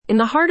In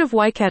the heart of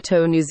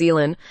Waikato, New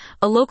Zealand,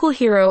 a local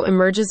hero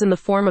emerges in the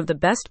form of the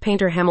best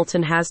painter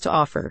Hamilton has to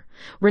offer.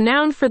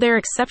 Renowned for their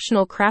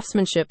exceptional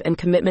craftsmanship and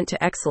commitment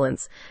to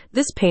excellence,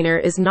 this painter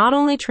is not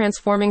only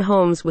transforming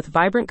homes with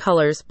vibrant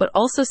colors but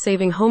also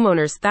saving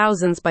homeowners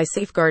thousands by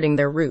safeguarding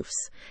their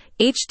roofs.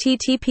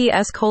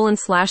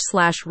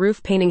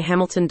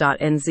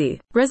 https://roofpaintinghamilton.nz.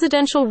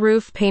 Residential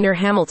roof painter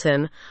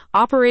Hamilton,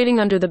 operating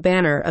under the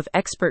banner of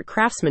expert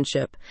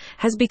craftsmanship,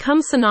 has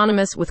become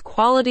synonymous with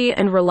quality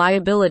and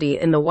reliability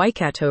in the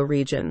Waikato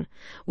region.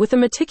 With a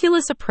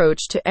meticulous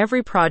approach to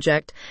every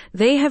project,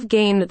 they have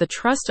gained the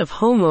trust of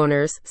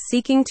homeowners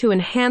seeking to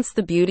enhance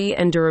the beauty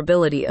and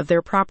durability of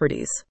their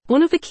properties.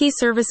 One of the key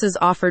services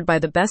offered by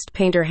the best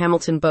painter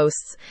Hamilton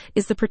boasts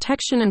is the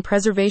protection and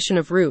preservation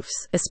of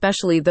roofs,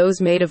 especially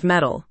those made of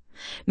metal.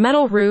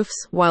 Metal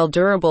roofs, while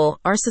durable,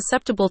 are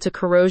susceptible to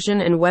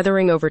corrosion and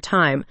weathering over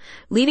time,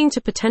 leading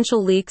to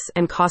potential leaks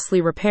and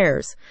costly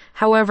repairs.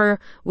 However,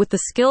 with the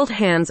skilled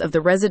hands of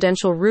the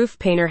residential roof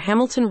painter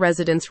Hamilton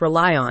residents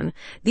rely on,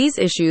 these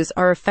issues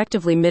are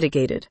effectively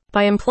mitigated.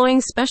 By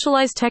employing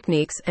specialized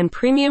techniques and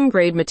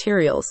premium-grade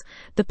materials,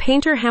 the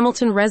painter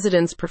Hamilton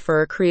residents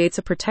prefer creates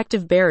a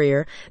protective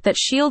barrier that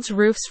shields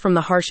roofs from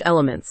the harsh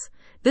elements.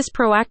 This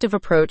proactive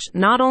approach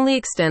not only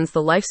extends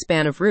the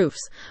lifespan of roofs,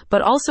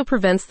 but also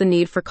prevents the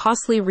need for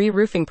costly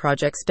re-roofing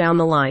projects down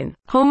the line.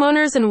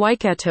 Homeowners in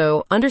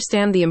Waikato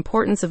understand the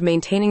importance of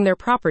maintaining their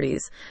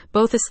properties,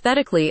 both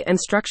aesthetically and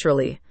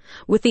structurally.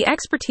 With the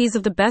expertise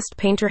of the best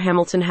painter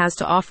Hamilton has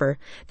to offer,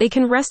 they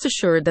can rest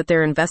assured that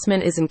their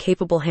investment is in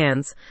capable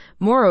hands.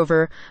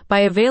 Moreover, by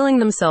availing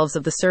themselves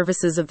of the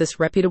services of this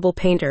reputable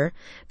painter,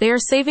 they are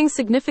saving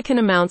significant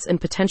amounts in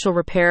potential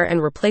repair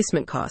and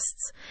replacement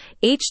costs.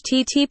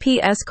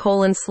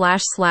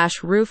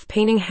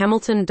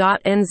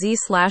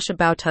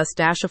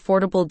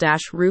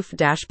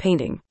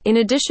 https://roofpaintinghamilton.nz/aboutus-affordable-roof-painting. In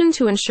addition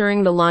to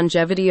ensuring the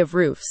longevity of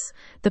roofs,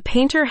 the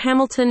painter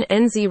Hamilton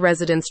NZ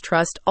residents'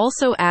 trust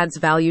also adds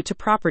value to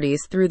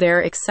properties through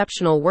their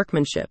exceptional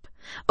workmanship.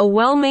 A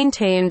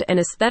well-maintained and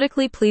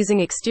aesthetically pleasing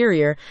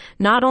exterior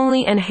not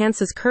only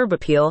enhances curb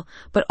appeal,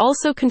 but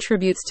also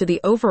contributes to the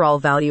overall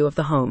value of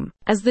the home.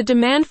 As the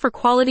demand for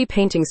quality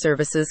painting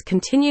services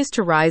continues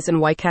to rise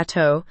in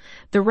Waikato,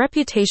 the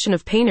reputation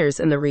of painters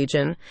in the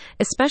region,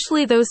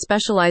 especially those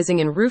specializing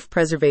in roof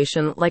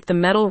preservation like the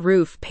metal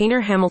roof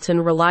painter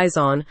Hamilton relies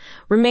on,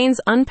 remains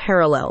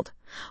unparalleled.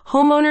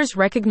 Homeowners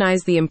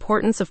recognize the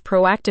importance of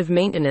proactive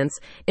maintenance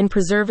in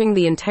preserving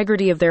the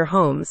integrity of their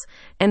homes,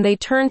 and they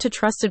turn to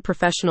trusted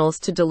professionals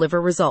to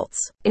deliver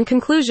results. In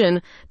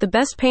conclusion, the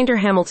best painter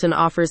Hamilton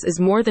offers is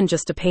more than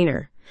just a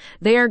painter.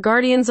 They are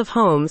guardians of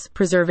homes,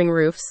 preserving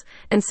roofs,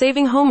 and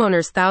saving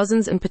homeowners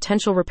thousands in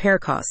potential repair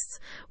costs.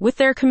 With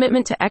their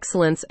commitment to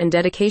excellence and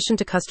dedication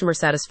to customer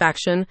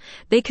satisfaction,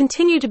 they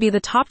continue to be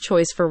the top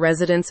choice for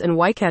residents in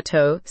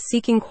Waikato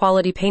seeking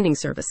quality painting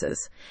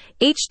services.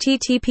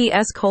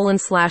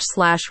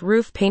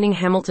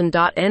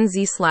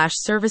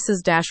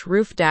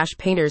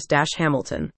 https://roofpaintinghamilton.nz/services-roof-painters-hamilton